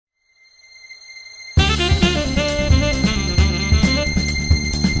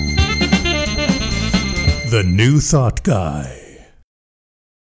The New Thought Guy.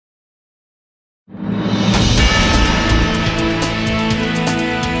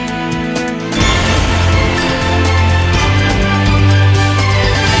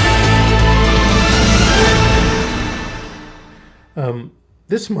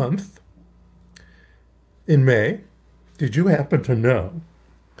 This month, in May, did you happen to know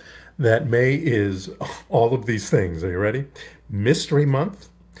that May is all of these things? Are you ready? Mystery Month,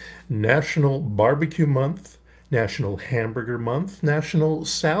 National Barbecue Month, National Hamburger Month, National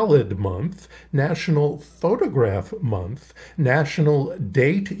Salad Month, National Photograph Month, National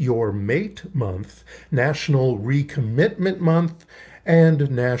Date Your Mate Month, National Recommitment Month, and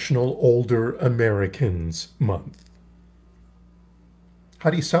National Older Americans Month. How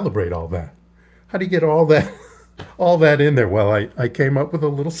do you celebrate all that? How do you get all that in there? Well, I came up with a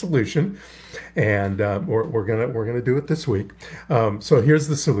little solution, and we're gonna do it this week. So here's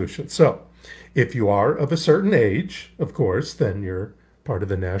the solution. So if you are of a certain age, of course, then you're part of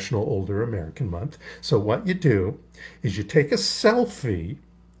the National Older American Month. So what you do is you take a selfie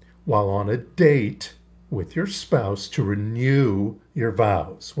while on a date with your spouse to renew your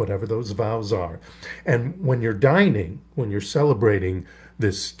vows, whatever those vows are. And when you're dining, when you're celebrating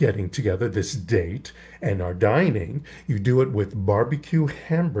this getting together, this date, and are dining, you do it with barbecue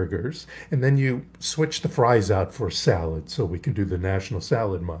hamburgers, and then you switch the fries out for salad so we can do the National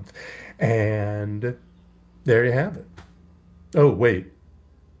Salad Month. And there you have it. Oh, wait,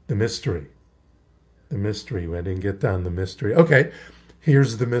 the mystery. The mystery. I didn't get down the mystery. Okay,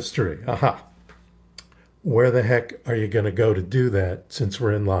 here's the mystery. Aha. Where the heck are you going to go to do that since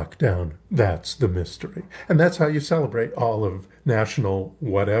we're in lockdown? That's the mystery. And that's how you celebrate all of National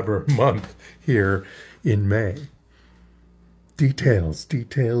whatever month here in May. Details,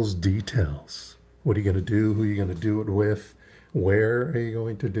 details, details. What are you going to do? Who are you going to do it with? Where are you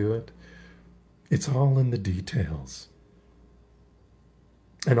going to do it? It's all in the details.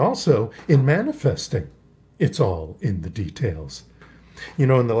 And also in manifesting, it's all in the details. You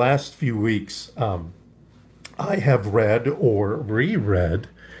know, in the last few weeks, I have read or reread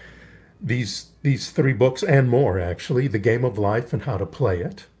these three books and more, actually. The Game of Life and How to Play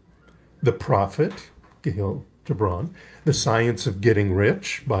It, The Prophet, Gil Gibran, The Science of Getting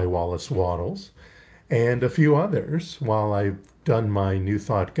Rich by Wallace Wattles, and a few others while I've done my New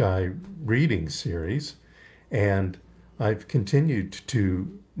Thought Guy reading series. And I've continued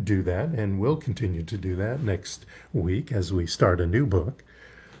to do that and will continue to do that next week as we start a new book.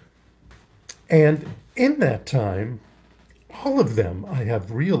 And in that time, all of them I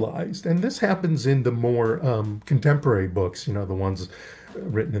have realized, and this happens in the more contemporary books, you know, the ones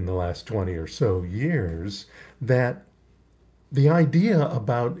written in the last 20 or so years, that the idea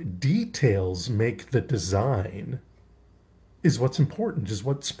about details make the design is what's important, is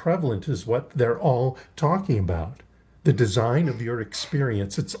what's prevalent, is what they're all talking about. The design of your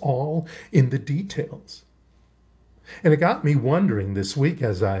experience, it's all in the details. And it got me wondering this week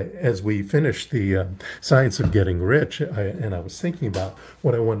as we finished the Science of Getting Rich, and I was thinking about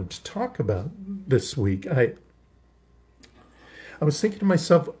what I wanted to talk about this week. I was thinking to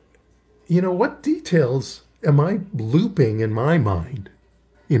myself, you know, what details am I looping in my mind?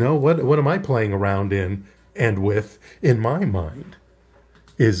 You know, what am I playing around in and with in my mind?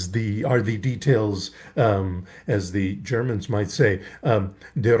 Are the details, as the Germans might say,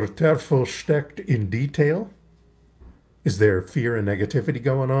 der Teufel steckt in Detail? Is there fear and negativity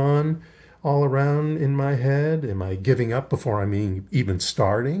going on all around in my head? Am I giving up before I'm even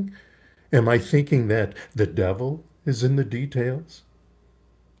starting? Am I thinking that the devil is in the details?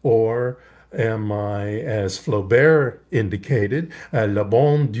 Or am I, as Flaubert indicated, le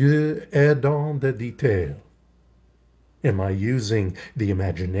bon Dieu est dans les détails? Am I using the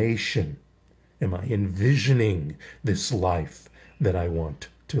imagination? Am I envisioning this life that I want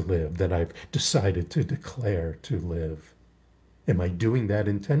to live, that I've decided to declare to live? Am I doing that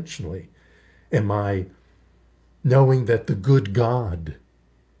intentionally? Am I knowing that the good God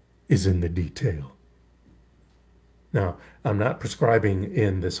is in the detail? Now, I'm not prescribing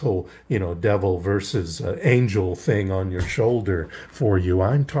in this whole, you know, devil versus angel thing on your shoulder for you.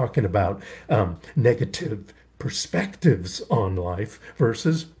 I'm talking about negative perspectives on life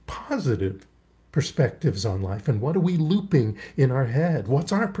versus positive perspectives on life. And what are we looping in our head?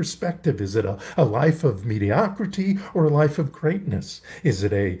 What's our perspective? Is it a life of mediocrity or a life of greatness? Is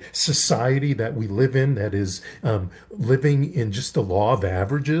it a society that we live in that is living in just the law of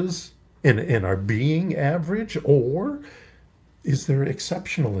averages and are being average? Or is there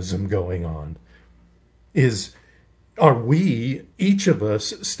exceptionalism going on? Are we, each of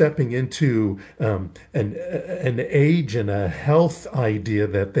us, stepping into an age and a health idea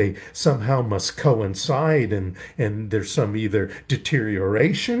that they somehow must coincide, and there's some either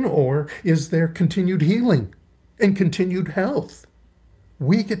deterioration, or is there continued healing and continued health?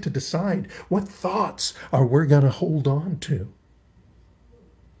 We get to decide what thoughts are we going to hold on to.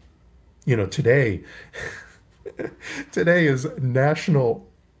 You know, today is National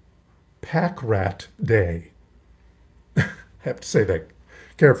Pack Rat Day. I have to say that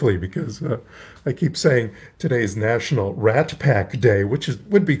carefully because I keep saying today is National Rat Pack Day, which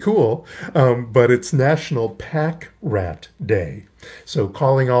would be cool, but it's National Pack Rat Day. So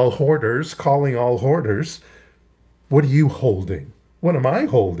calling all hoarders, what are you holding? What am I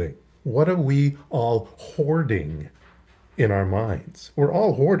holding? What are we all hoarding in our minds? We're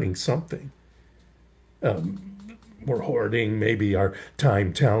all hoarding something. We're hoarding maybe our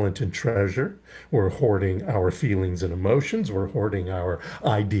time, talent, and treasure. We're hoarding our feelings and emotions. We're hoarding our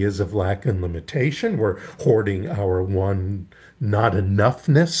ideas of lack and limitation. We're hoarding our one not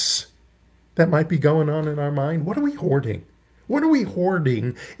enoughness that might be going on in our mind. What are we hoarding? What are we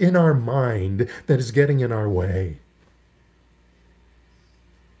hoarding in our mind that is getting in our way?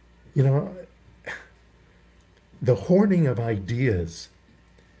 You know, the hoarding of ideas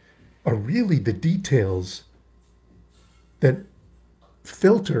are really the details that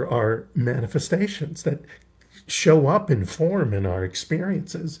filter our manifestations, that show up in form in our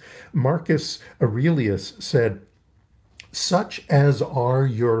experiences. Marcus Aurelius said, such as are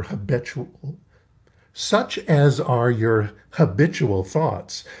your habitual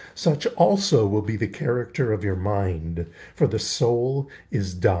thoughts, such also will be the character of your mind, for the soul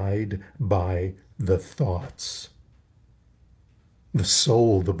is dyed by the thoughts. The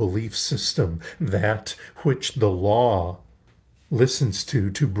soul, the belief system, that which the law listens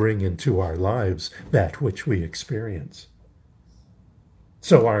to bring into our lives that which we experience.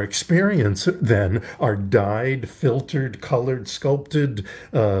 So our experience then are dyed, filtered, colored, sculpted,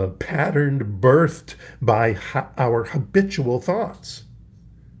 patterned, birthed by our habitual thoughts.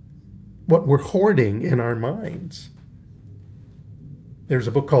 What we're hoarding in our minds. There's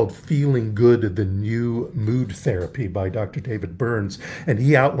a book called Feeling Good, The New Mood Therapy by Dr. David Burns, and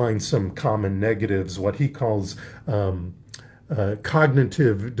he outlines some common negatives, what he calls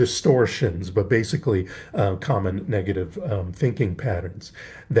cognitive distortions, but basically common negative thinking patterns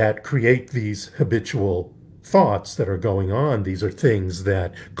that create these habitual thoughts that are going on. These are things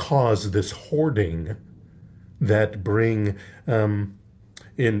that cause this hoarding, that bring,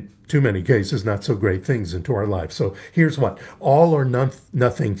 in too many cases, not so great things into our life. So here's what: all or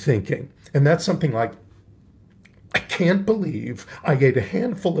nothing thinking. And that's something like, I can't believe I ate a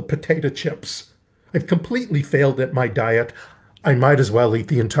handful of potato chips. I've completely failed at my diet. I might as well eat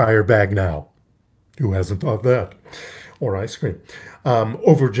the entire bag now. Who hasn't thought that? Or ice cream.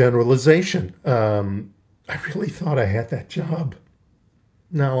 Overgeneralization. I really thought I had that job.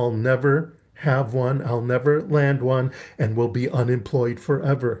 Now I'll never have one. I'll never land one and will be unemployed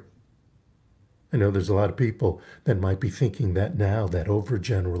forever. I know there's a lot of people that might be thinking that now, that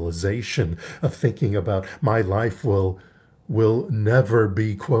overgeneralization of thinking about my life will never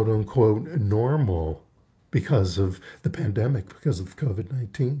be quote unquote normal because of the pandemic, because of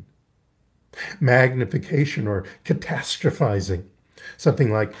COVID-19. Magnification or catastrophizing.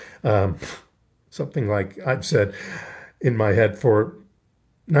 Something like I've said in my head for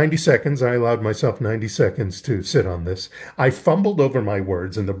 90 seconds. I allowed myself 90 seconds to sit on this. I fumbled over my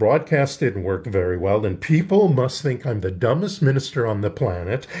words and the broadcast didn't work very well, and people must think I'm the dumbest minister on the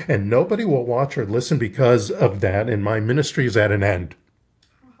planet and nobody will watch or listen because of that, and my ministry is at an end.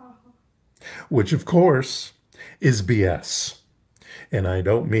 Which, of course, is BS. And I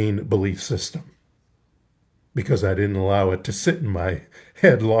don't mean belief system, because I didn't allow it to sit in my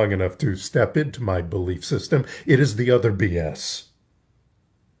head long enough to step into my belief system. It is the other BS.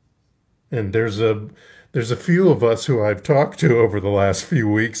 And there's a few of us who I've talked to over the last few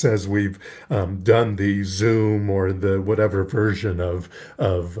weeks as we've done the Zoom or the whatever version of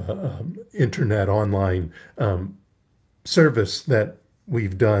internet online service that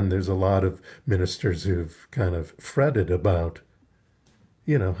we've done. There's a lot of ministers who've kind of fretted about,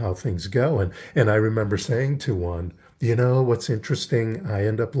 how things go. And I remember saying to one, what's interesting? I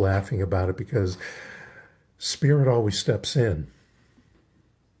end up laughing about it because Spirit always steps in.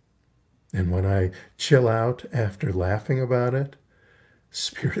 And when I chill out after laughing about it,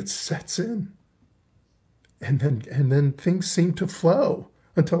 Spirit sets in. And then things seem to flow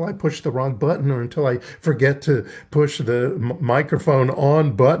until I push the wrong button, or until I forget to push the microphone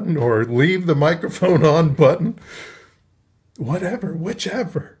on button or leave the microphone on button. Whatever,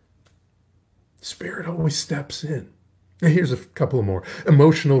 whichever. Spirit always steps in. Here's a couple more.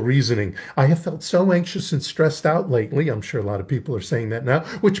 Emotional reasoning. I have felt so anxious and stressed out lately. I'm sure a lot of people are saying that now,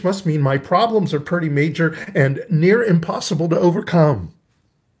 which must mean my problems are pretty major and near impossible to overcome.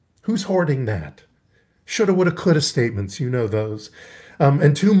 Who's hoarding that? Shoulda, woulda, coulda statements. You know those.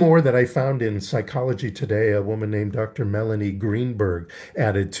 And two more that I found in Psychology Today. A woman named Dr. Melanie Greenberg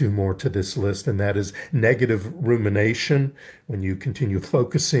added two more to this list, and that is negative rumination, when you continue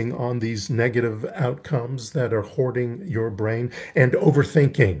focusing on these negative outcomes that are hoarding your brain, and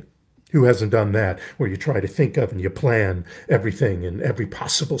overthinking. Who hasn't done that, where you try to think of and you plan everything in every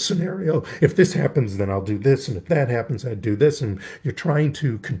possible scenario? If this happens, then I'll do this, and if that happens, I'd do this, and you're trying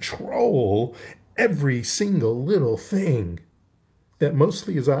to control every single little thing that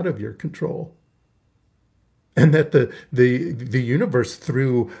mostly is out of your control. And that the universe,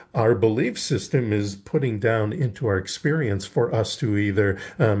 through our belief system, is putting down into our experience for us to either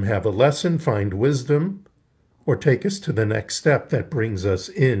have a lesson, find wisdom, or take us to the next step that brings us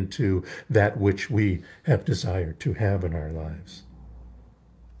into that which we have desired to have in our lives.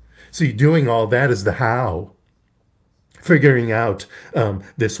 See, doing all that is the how. Figuring out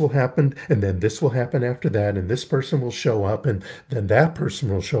this will happen, and then this will happen after that, and this person will show up, and then that person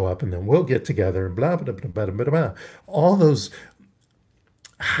will show up, and then we'll get together, and blah, blah, blah, blah, blah, blah. All those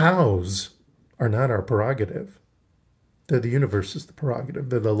hows are not our prerogative. They're the universe's prerogative.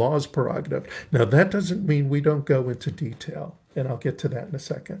 They're the law's prerogative. Now, that doesn't mean we don't go into detail, and I'll get to that in a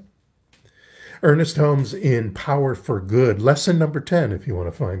second. Ernest Holmes, in Power for Good, lesson number 10, if you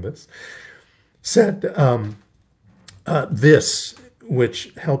want to find this, said this,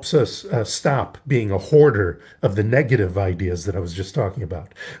 which helps us stop being a hoarder of the negative ideas that I was just talking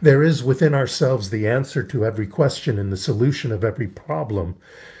about. There is within ourselves the answer to every question and the solution of every problem.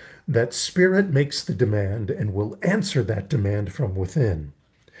 That spirit makes the demand and will answer that demand from within.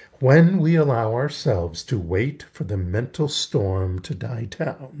 When we allow ourselves to wait for the mental storm to die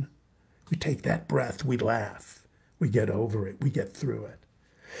down, we take that breath, we laugh, we get over it, we get through it.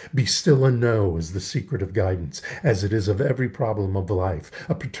 Be still and know is the secret of guidance, as it is of every problem of life.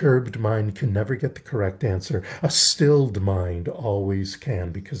 A perturbed mind can never get the correct answer. A stilled mind always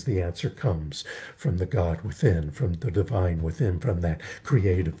can, because the answer comes from the God within, from the divine within, from that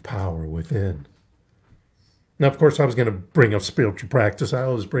creative power within. Now, of course, I was going to bring up spiritual practice. I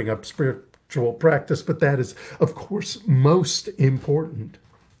always bring up spiritual practice, but that is, of course, most important.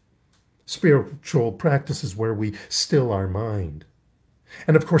 Spiritual practice is where we still our mind.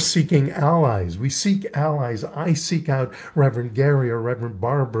 And of course, seeking allies. We seek allies. I seek out Reverend Gary or Reverend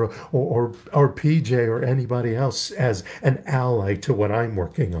Barbara or PJ or anybody else as an ally to what I'm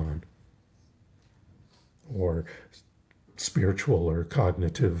working on. Or spiritual or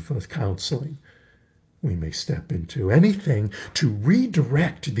cognitive counseling we may step into. Anything to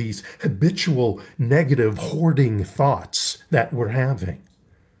redirect these habitual negative hoarding thoughts that we're having.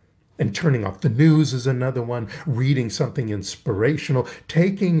 And turning off the news is another one. Reading something inspirational.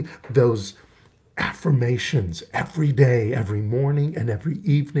 Taking those affirmations every day, every morning and every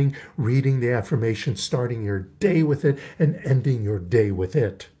evening. Reading the affirmation, starting your day with it and ending your day with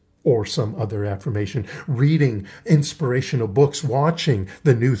it. Or some other affirmation. Reading inspirational books. Watching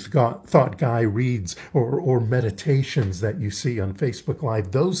the New Thought Guy reads or meditations that you see on Facebook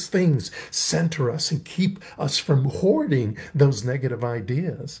Live. Those things center us and keep us from hoarding those negative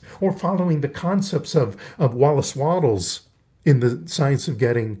ideas. Or following the concepts of Wallace Wattles in The Science of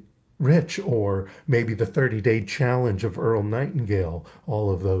Getting Rich, or maybe the 30-day challenge of Earl Nightingale. All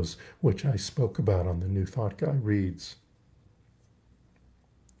of those which I spoke about on the New Thought Guy reads.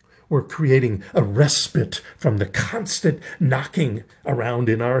 We're creating a respite from the constant knocking around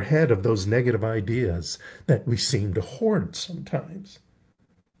in our head of those negative ideas that we seem to hoard sometimes.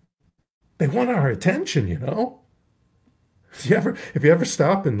 They want our attention, you know. If you ever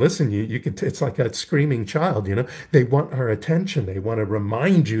stop and listen, you can. It's like that screaming child, you know. They want our attention. They want to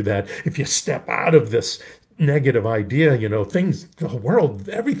remind you that if you step out of this negative idea, you know, the world,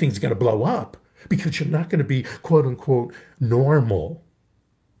 everything's going to blow up because you're not going to be, quote unquote, normal.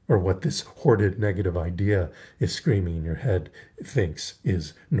 Or what this hoarded negative idea is screaming in your head thinks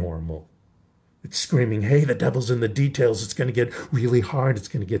is normal. It's screaming, hey, the devil's in the details. It's going to get really hard. It's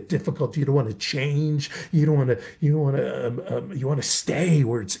going to get difficult. You don't want to change. You want to stay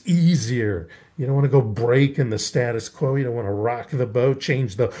where it's easier. You don't want to go break in the status quo. You don't want to rock the boat,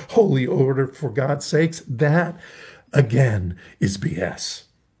 change the holy order for God's sakes. That, again, is BS.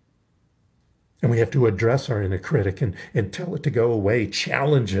 And we have to address our inner critic and tell it to go away,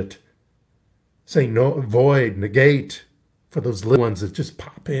 challenge it. Say no, avoid, negate for those little ones that just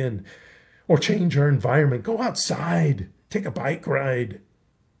pop in. Or change our environment. Go outside. Take a bike ride.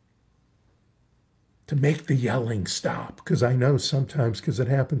 to make the yelling stop. Because I know sometimes, because it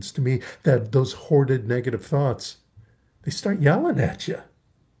happens to me, that those hoarded negative thoughts, they start yelling at you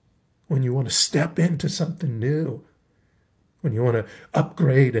when you want to step into something new, when you want to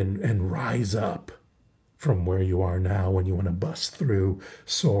upgrade and rise up from where you are now, when you want to bust through,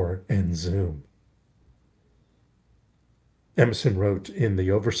 soar, and zoom. Emerson wrote in The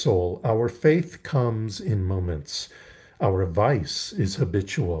Oversoul, "Our faith comes in moments. Our vice is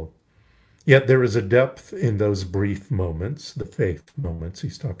habitual. Yet there is a depth in those brief moments," the faith moments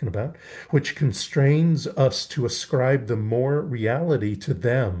he's talking about, "which constrains us to ascribe the more reality to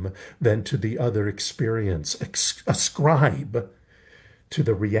them than to the other experience. Ascribe to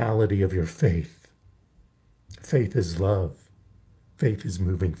the reality of your faith. Faith is love. Faith is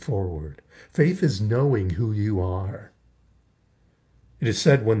moving forward. Faith is knowing who you are. It is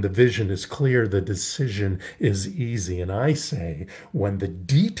said when the vision is clear, the decision is easy. And I say, when the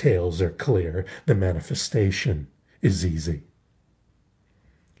details are clear, the manifestation is easy."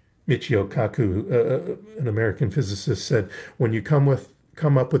 Michio Kaku, an American physicist, said, when you come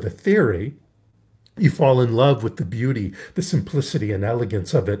up with a theory, you fall in love with the beauty, the simplicity and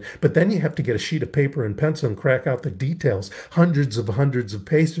elegance of it. But then you have to get a sheet of paper and pencil and crack out the details, hundreds of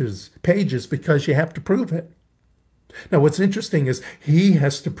pages, because you have to prove it. Now, what's interesting is he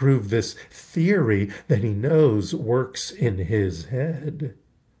has to prove this theory that he knows works in his head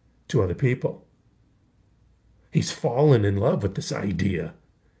to other people. He's fallen in love with this idea.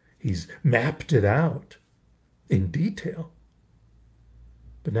 He's mapped it out in detail.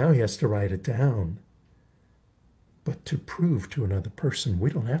 But now he has to write it down. But to prove to another person, we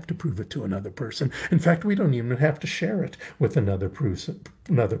don't have to prove it to another person. In fact, we don't even have to share it with another person.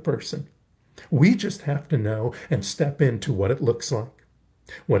 We just have to know and step into what it looks like,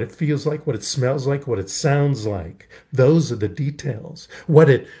 what it feels like, what it smells like, what it sounds like. Those are the details. What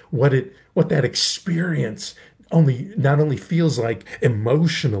that experience not only feels like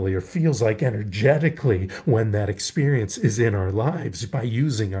emotionally or feels like energetically when that experience is in our lives by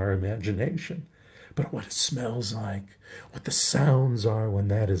using our imagination, but what it smells like, what the sounds are when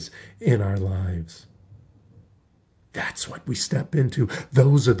that is in our lives. That's what we step into.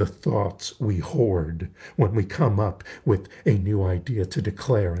 Those are the thoughts we hoard when we come up with a new idea to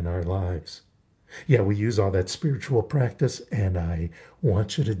declare in our lives. Yeah, we use all that spiritual practice, and I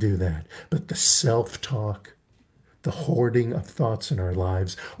want you to do that. But the self-talk, the hoarding of thoughts in our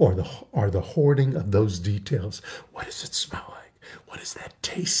lives, or the hoarding of those details. What does it smell like? What does that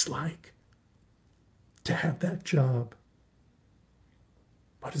taste like? To have that job?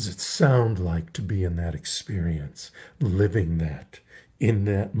 What does it sound like to be in that experience, living that, in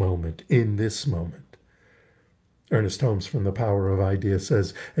that moment, in this moment? Ernest Holmes from The Power of Ideas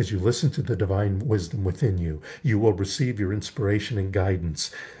says, as you listen to the divine wisdom within you, you will receive your inspiration and guidance.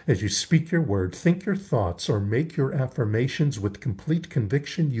 As you speak your word, think your thoughts, or make your affirmations with complete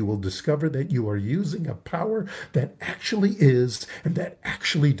conviction, you will discover that you are using a power that actually is and that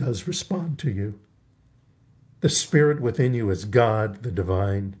actually does respond to you. The spirit within you is God, the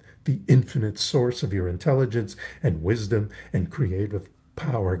divine, the infinite source of your intelligence and wisdom and creative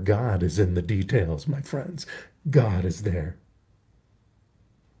power. God is in the details, my friends. God is there.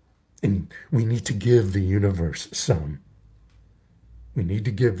 And we need to give the universe some. We need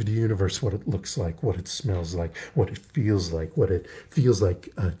to give the universe what it looks like, what it smells like, what it feels like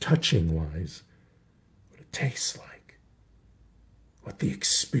touching-wise, what it tastes like, what the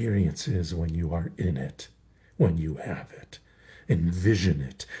experience is when you are in it. When you have it, envision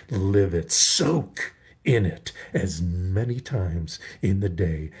it, live it, soak in it as many times in the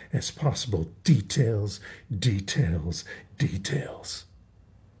day as possible. Details, details, details,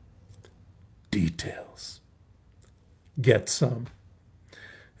 details. Get some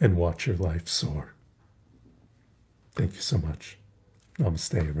and watch your life soar. Thank you so much.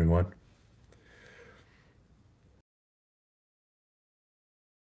 Namaste, everyone.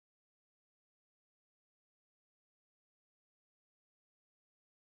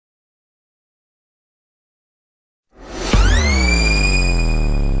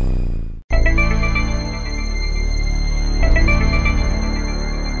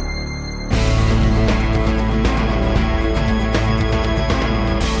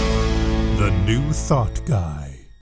 New Thought Guy.